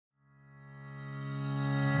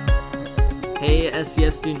Hey,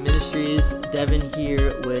 SCF Student Ministries, Devin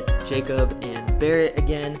here with Jacob and Barrett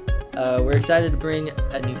again. We're excited to bring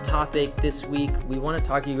a new topic this week. We want to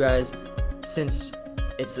talk to you guys since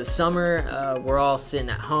it's the summer. We're all sitting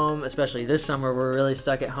at home, especially this summer. We're really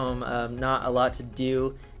stuck at home, not a lot to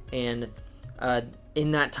do. And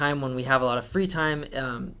in that time when we have a lot of free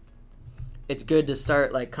time, it's good to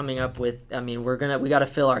start like coming up with, we got to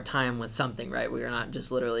fill our time with something, right? We are not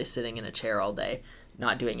just literally sitting in a chair all day,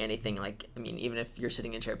 not doing anything. Even if you're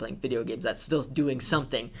sitting in a chair playing video games, that's still doing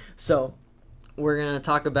something. So we're going to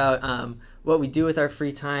talk about what we do with our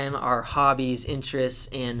free time, our hobbies, interests,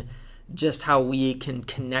 and just how we can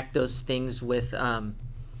connect those things with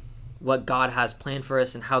what God has planned for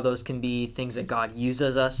us and how those can be things that God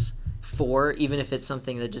uses us for, even if it's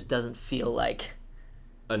something that just doesn't feel like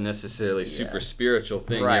a necessarily super spiritual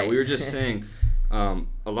thing. Right. Yeah, we were just saying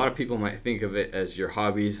a lot of people might think of it as your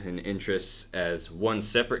hobbies and interests as one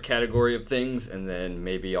separate category of things, and then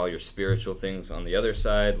maybe all your spiritual things on the other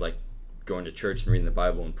side, like going to church and reading the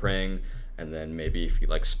Bible and praying, and then maybe if you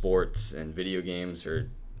like sports and video games or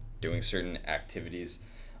doing certain activities.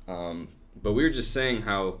 But we were just saying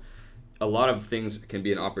how a lot of things can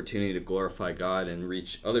be an opportunity to glorify God and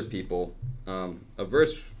reach other people. A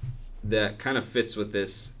verse that kind of fits with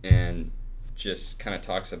this and just kind of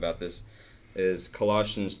talks about this is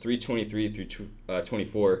Colossians 3:23 through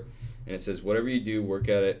 24, and it says, "Whatever you do, work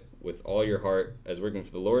at it with all your heart, as working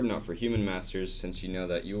for the Lord, not for human masters, since you know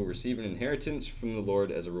that you will receive an inheritance from the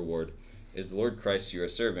Lord as a reward. It is the Lord Christ you are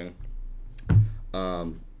serving."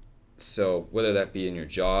 So whether that be in your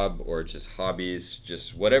job or just hobbies,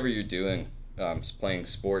 just whatever you're doing, playing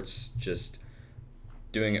sports, just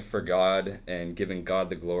doing it for God and giving God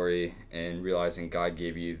the glory and realizing God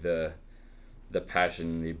gave you the passion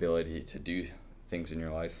and the ability to do things in your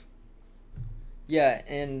life. Yeah,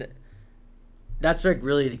 and that's like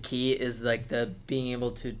really the key is like the being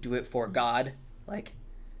able to do it for God. Like,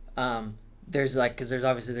 there's like, because there's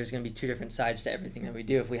obviously there's going to be two different sides to everything that we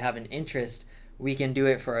do. If we have an interest, we can do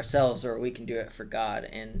it for ourselves or we can do it for God.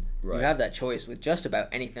 And Right. You have that choice with just about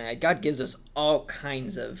anything. Like, God gives us all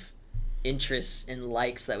kinds of interests and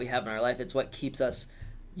likes that we have in our life. It's what keeps us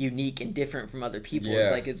unique and different from other people.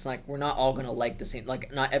 Yeah. It's like we're not all going to like the same,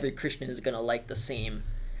 like not every Christian is going to like the same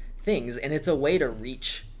things, and it's a way to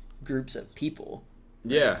reach groups of people.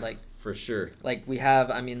 Right? Yeah, Like for sure. like we have,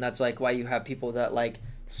 that's like why you have people that like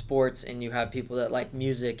sports and you have people that like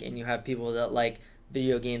music and you have people that like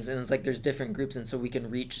video games, and it's like there's different groups, and so we can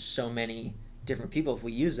reach so many different people if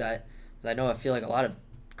we use that. 'Cause I feel like a lot of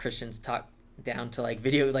Christians talk down to like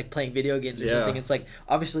playing video games or something. It's like,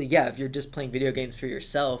 obviously, if you're just playing video games for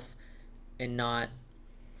yourself and not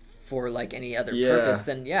for like any other purpose,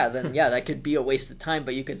 then that could be a waste of time,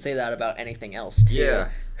 but you could say that about anything else too. Yeah,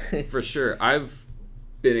 for sure. I've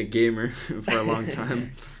been a gamer for a long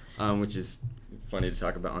time, which is funny to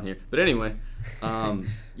talk about on here. But anyway, Cover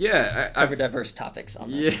diverse topics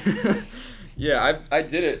on this. I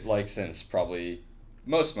did it like since probably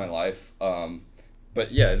most of my life.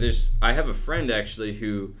 But yeah, I have a friend actually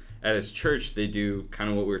who at his church, they do kind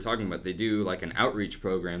of what we were talking about. They do like an outreach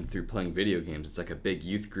program through playing video games. It's like a big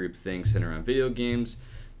youth group thing centered around video games.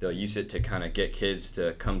 They'll use it to kind of get kids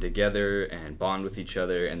to come together and bond with each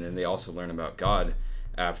other, and then they also learn about God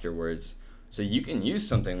afterwards. So you can use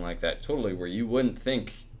something like that totally where you wouldn't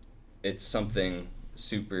think it's something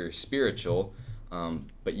super spiritual,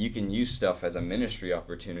 but you can use stuff as a ministry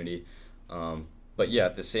opportunity. But yeah,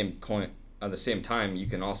 at the same time, you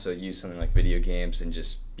can also use something like video games and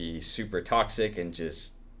just be super toxic and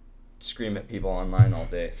just scream at people online all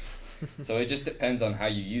day. So it just depends on how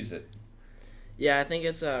you use it. Yeah, I think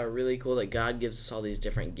it's really cool that God gives us all these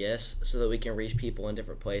different gifts so that we can reach people in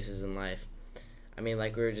different places in life.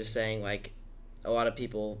 Like we were just saying, like a lot of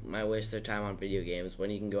people might waste their time on video games when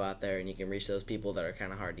you can go out there and you can reach those people that are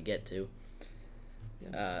kind of hard to get to.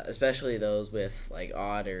 Especially those with like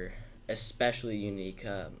odd or especially unique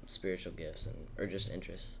spiritual gifts or just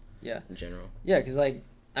interests in general. Because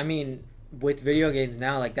with video games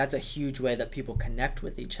now, like that's a huge way that people connect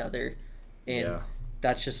with each other, and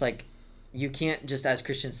that's just like, you can't just as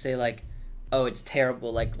Christians say like, oh, it's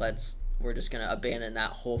terrible, like we're just gonna abandon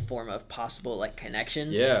that whole form of possible like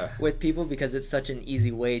connections with people, because it's such an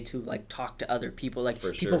easy way to like talk to other people, like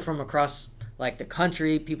people from across like the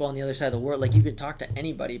country, people on the other side of the world. Like you can talk to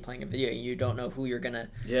anybody playing a video and you don't know who you're gonna.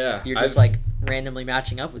 You're just like randomly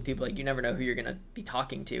matching up with people. Like, you never know who you're gonna be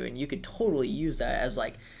talking to, and you could totally use that as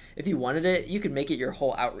like, if you wanted it, you could make it your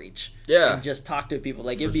whole outreach. Yeah. And just talk to people.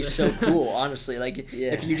 Like, it'd be so cool, honestly. Like,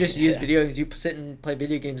 if you just use video games, you sit and play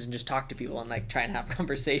video games and just talk to people and like try and have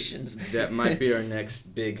conversations. That might be our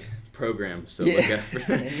next big program. So look out for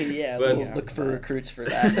that. Yeah, But- We'll look for recruits for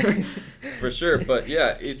that. For sure. But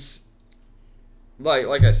yeah, it's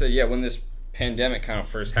like I said, yeah, when this pandemic kind of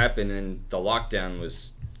first happened and the lockdown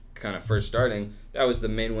was kind of first starting, that was the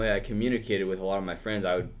main way I communicated with a lot of my friends.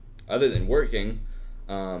 I would, other than working,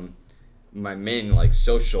 my main like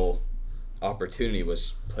social opportunity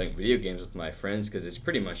was playing video games with my friends, because it's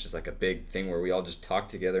pretty much just like a big thing where we all just talk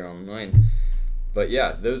together online. But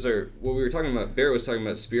yeah, those are what we were talking about. Barrett was talking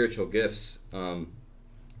about spiritual gifts, and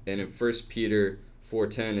in 1 Peter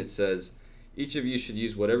 4:10 it says, each of you should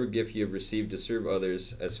use whatever gift you have received to serve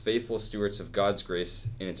others as faithful stewards of God's grace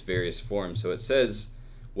in its various forms. So it says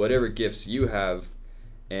whatever gifts you have,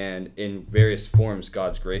 and in various forms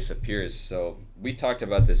God's grace appears. So we talked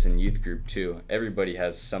about this in youth group too. Everybody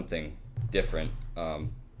has something different.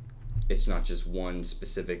 It's not just one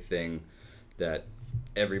specific thing that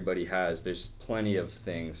everybody has. There's plenty of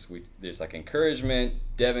things. There's like encouragement.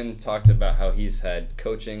 Devin talked about how he's had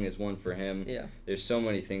coaching is one for him. Yeah. There's so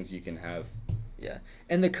many things you can have. Yeah.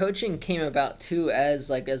 And the coaching came about too as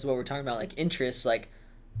what we're talking about, like interests. Like,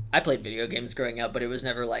 I played video games growing up, but it was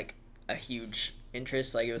never like a huge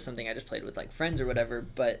interest. Like, it was something I just played with like friends or whatever.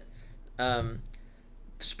 But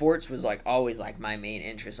sports was like always like my main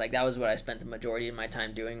interest. Like, that was what I spent the majority of my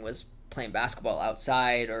time doing, was playing basketball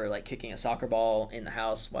outside or like kicking a soccer ball in the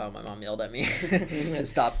house while my mom yelled at me to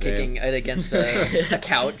stop Same. kicking it against a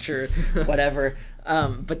couch or whatever.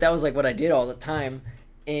 But that was like what I did all the time.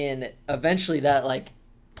 And eventually that like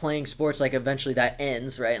playing sports, like eventually that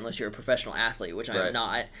ends, right? Unless you're a professional athlete, which I'm Right.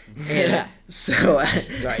 not. And so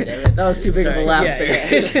Sorry, David. that was too big of a laugh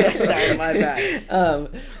there. Sorry, my bad.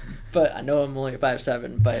 But I know I'm only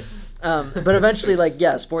 5'7", but eventually, like,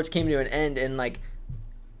 yeah, sports came to an end, and like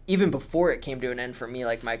even before it came to an end for me,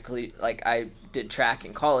 like I did track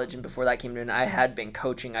in college, and before that came to an end, I had been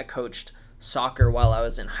coaching. I coached soccer while I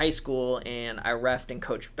was in high school, and I reffed and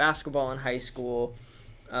coached basketball in high school,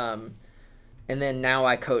 and then now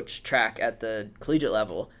I coach track at the collegiate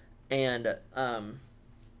level, and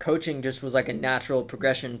coaching just was like a natural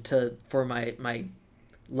progression for my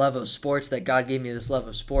love of sports, that God gave me this love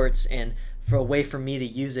of sports, and for a way for me to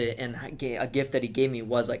use it, and a gift that he gave me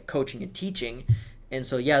was like coaching and teaching. And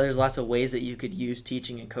so yeah, there's lots of ways that you could use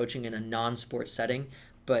teaching and coaching in a non-sports setting,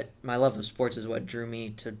 but my love of sports is what drew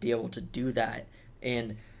me to be able to do that.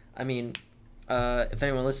 And I mean, if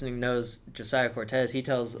anyone listening knows Josiah Cortez, he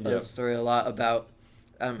tells a story a lot about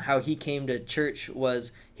how he came to church.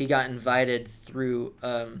 Was he got invited through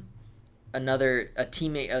a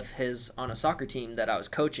teammate of his on a soccer team that I was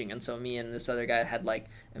coaching, and so me and this other guy had like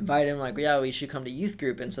invited him, like, yeah, we should come to youth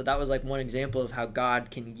group. And so that was like one example of how God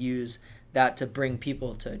can use that to bring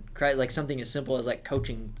people to Christ, like something as simple as like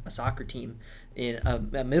coaching a soccer team, in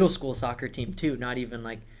a middle school soccer team too, not even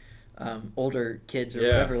like older kids or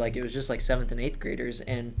whatever. Like, it was just like 7th and 8th graders,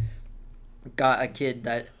 and got a kid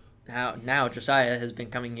that now Josiah has been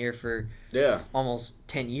coming here for almost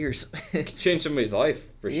 10 years. Change somebody's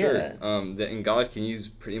life for sure. Yeah. And God can use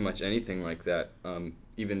pretty much anything like that.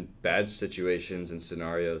 Even bad situations and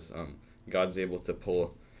scenarios. God's able to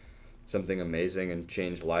pull something amazing and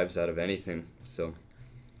change lives out of anything. So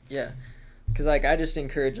yeah, because like I just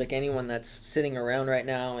encourage like anyone that's sitting around right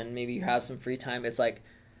now and maybe you have some free time, it's like,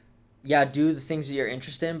 yeah, do the things that you're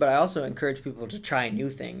interested in, but I also encourage people to try new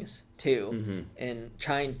things too, and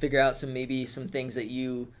try and figure out some things that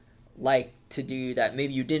you like to do that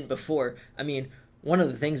maybe you didn't before. I mean, one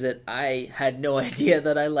of the things that I had no idea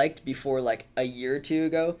that I liked before like a year or two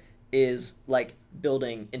ago is like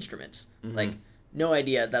building instruments. Like, no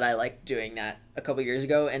idea that I liked doing that a couple years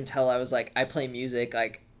ago, until I was like, I play music,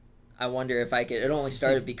 like I wonder if I could. It only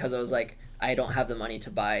started because I was like, I don't have the money to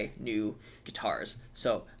buy new guitars,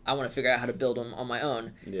 so I want to figure out how to build them on my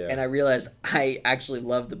own. Yeah. And I realized I actually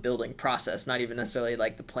love the building process, not even necessarily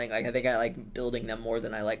like the playing. Like, I think I like building them more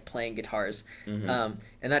than I like playing guitars. And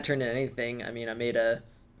that turned into anything. I mean, I made a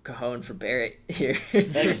cajon for Barrett here.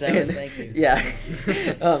 Thanks, Devin. Thank you. Yeah.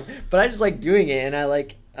 But I just like doing it, and I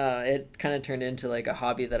like it kind of turned into like a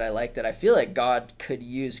hobby that I like, that I feel like God could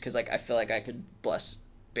use, because like I feel like I could bless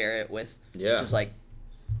Barrett with just like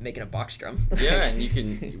making a box drum. yeah, and you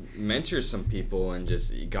can mentor some people, and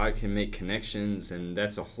just God can make connections, and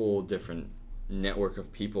that's a whole different network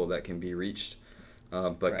of people that can be reached.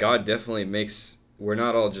 But Right. God definitely makes, we're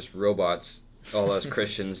not all just robots, all us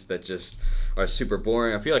Christians that just are super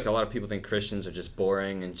boring. I feel like a lot of people think Christians are just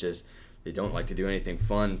boring and just they don't like to do anything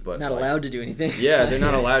fun, but not allowed to do anything. Yeah, they're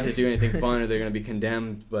not allowed to do anything fun, or they're going to be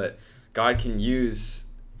condemned. But God can use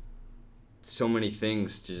so many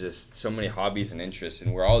things to just so many hobbies and interests,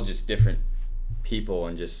 and we're all just different people,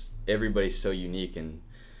 and just everybody's so unique, and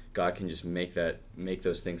God can just make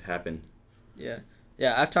those things happen. Yeah.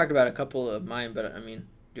 I've talked about a couple of mine, but I mean,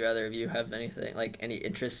 do either of you have anything, like any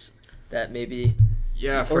interests that maybe,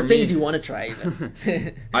 or things you want to try even?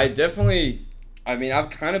 I've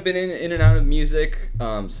kind of been in and out of music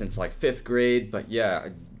since like 5th grade, but yeah,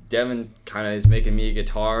 Devin kind of is making me a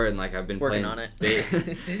guitar, and like I've been working playing on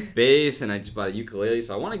it. bass, and I just bought a ukulele,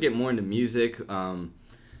 so I want to get more into music,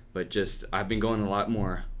 but just I've been going a lot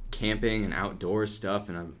more camping and outdoor stuff,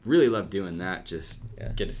 and I really love doing that. Just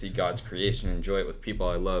get to see God's creation, enjoy it with people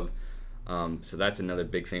I love. So that's another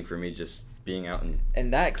big thing for me, just being out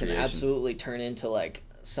and that can creation. Absolutely turn into like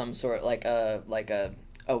some sort like a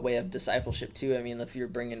way of discipleship too. I mean, if you're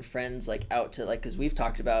bringing friends like out to, like, because we've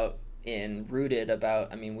talked about in Rooted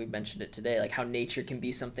about, I mean, we mentioned it today, like how nature can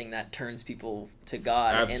be something that turns people to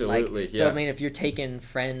God. Absolutely. And like, so I mean, if you're taking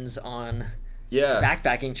friends on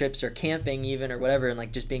backpacking trips or camping even or whatever, and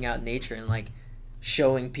like just being out in nature and like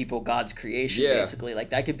showing people God's creation, basically, like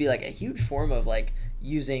that could be like a huge form of like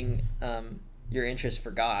using your interest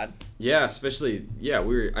for God. Yeah, especially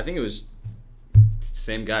I think it was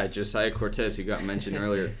same guy, Josiah Cortez, who got mentioned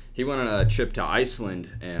earlier. He went on a trip to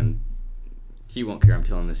Iceland, and he won't care I'm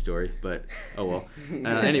telling this story, but oh well.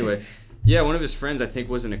 Anyway, one of his friends I think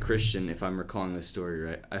wasn't a Christian, if I'm recalling this story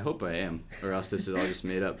right. I hope I am, or else this is all just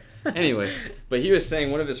made up. Anyway, but he was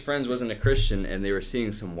saying one of his friends wasn't a Christian, and they were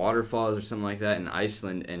seeing some waterfalls or something like that in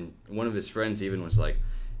Iceland, and one of his friends even was like,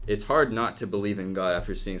 it's hard not to believe in God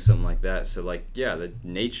after seeing something like that. So like, the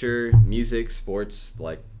nature, music, sports,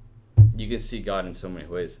 like you can see God in so many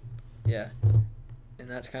ways. Yeah. And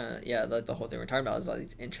that's kind of, like the whole thing we're talking about is all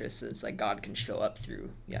these interests. It's like God can show up through,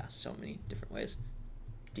 so many different ways.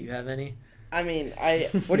 Do you have any? I mean,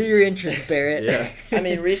 what are your interests, Barrett? I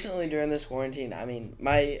mean, recently during this quarantine, I mean,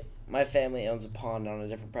 my family owns a pond on a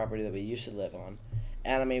different property that we used to live on.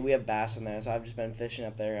 And, I mean, we have bass in there, so I've just been fishing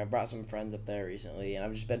up there. I brought some friends up there recently, and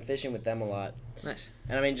I've just been fishing with them a lot. Nice.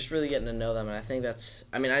 And, I mean, just really getting to know them, and I think that's...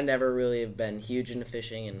 I mean, I never really have been huge into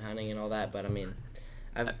fishing and hunting and all that, but, I mean...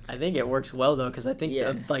 I think it works well, though, because I think,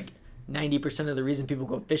 90% of the reason people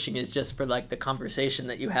go fishing is just for, like, the conversation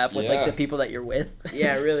that you have with, like, the people that you're with.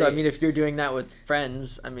 Yeah, really. So, I mean, if you're doing that with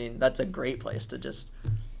friends, I mean, that's a great place to just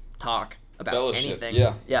talk about fellowship,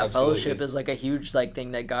 anything. Yeah, fellowship is like a huge like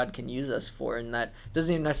thing that God can use us for, and that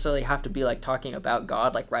doesn't even necessarily have to be like talking about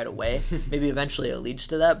God like right away. Maybe eventually it leads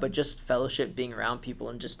to that, but just fellowship, being around people,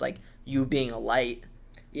 and just like you being a light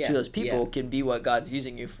to those people can be what God's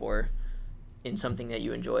using you for in something that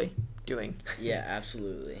you enjoy doing. Yeah,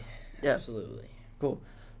 absolutely. Absolutely. Cool.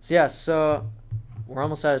 So we're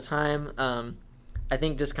almost out of time. I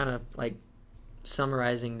think just kind of like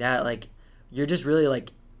summarizing that, like you're just really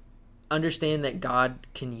like understand that God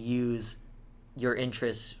can use your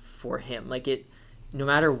interests for him. Like it, no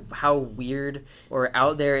matter how weird or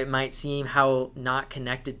out there it might seem, how not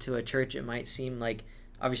connected to a church it might seem, like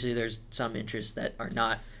obviously there's some interests that are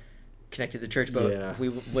not connected to the church, but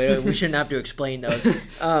we shouldn't have to explain those.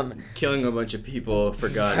 Killing a bunch of people for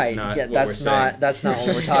God is not what that's we're saying. That's not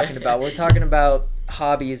what we're talking about. We're talking about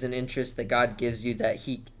hobbies and interests that God gives you that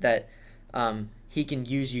he can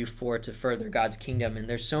use you for to further God's kingdom, and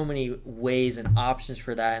there's so many ways and options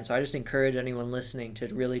for that. And so I just encourage anyone listening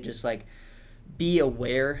to really just like be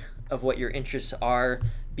aware of what your interests are,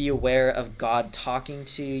 be aware of God talking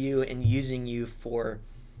to you and using you for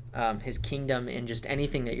his kingdom in just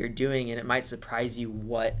anything that you're doing, and it might surprise you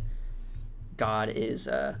what God is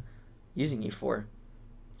using you for.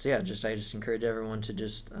 So I just encourage everyone to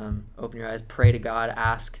just open your eyes, pray to God,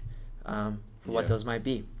 ask for what those might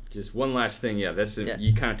be. Just one last thing,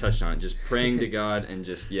 you kind of touched on it, just praying to God, and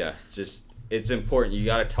just it's important. You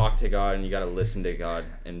got to talk to God, and you got to listen to God,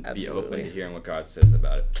 and be open to hearing what God says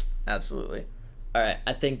about it. Absolutely. All right,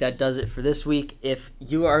 I think that does it for this week. If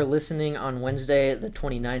you are listening on Wednesday, the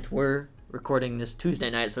 29th, we're recording this Tuesday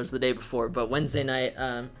night, so it's the day before, but Wednesday night,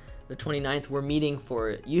 the 29th, we're meeting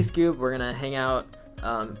for youth group. We're going to hang out,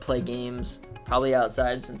 play games, probably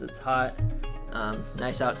outside since it's hot,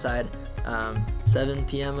 nice outside. 7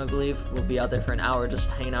 p.m. I believe. We'll be out there for an hour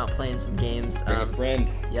just hanging out, playing some games. Bring a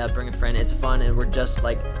friend. Yeah, bring a friend. It's fun, and we're just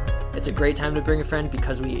like, it's a great time to bring a friend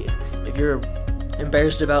because if you're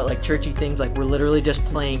embarrassed about like churchy things, like we're literally just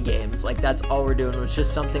playing games. Like that's all we're doing. It's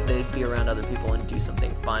just something to be around other people and do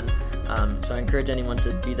something fun. So I encourage anyone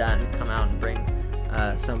to do that and come out and bring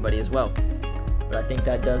somebody as well. But I think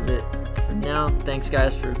that does it for now. Thanks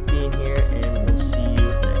guys for being here, and we'll see you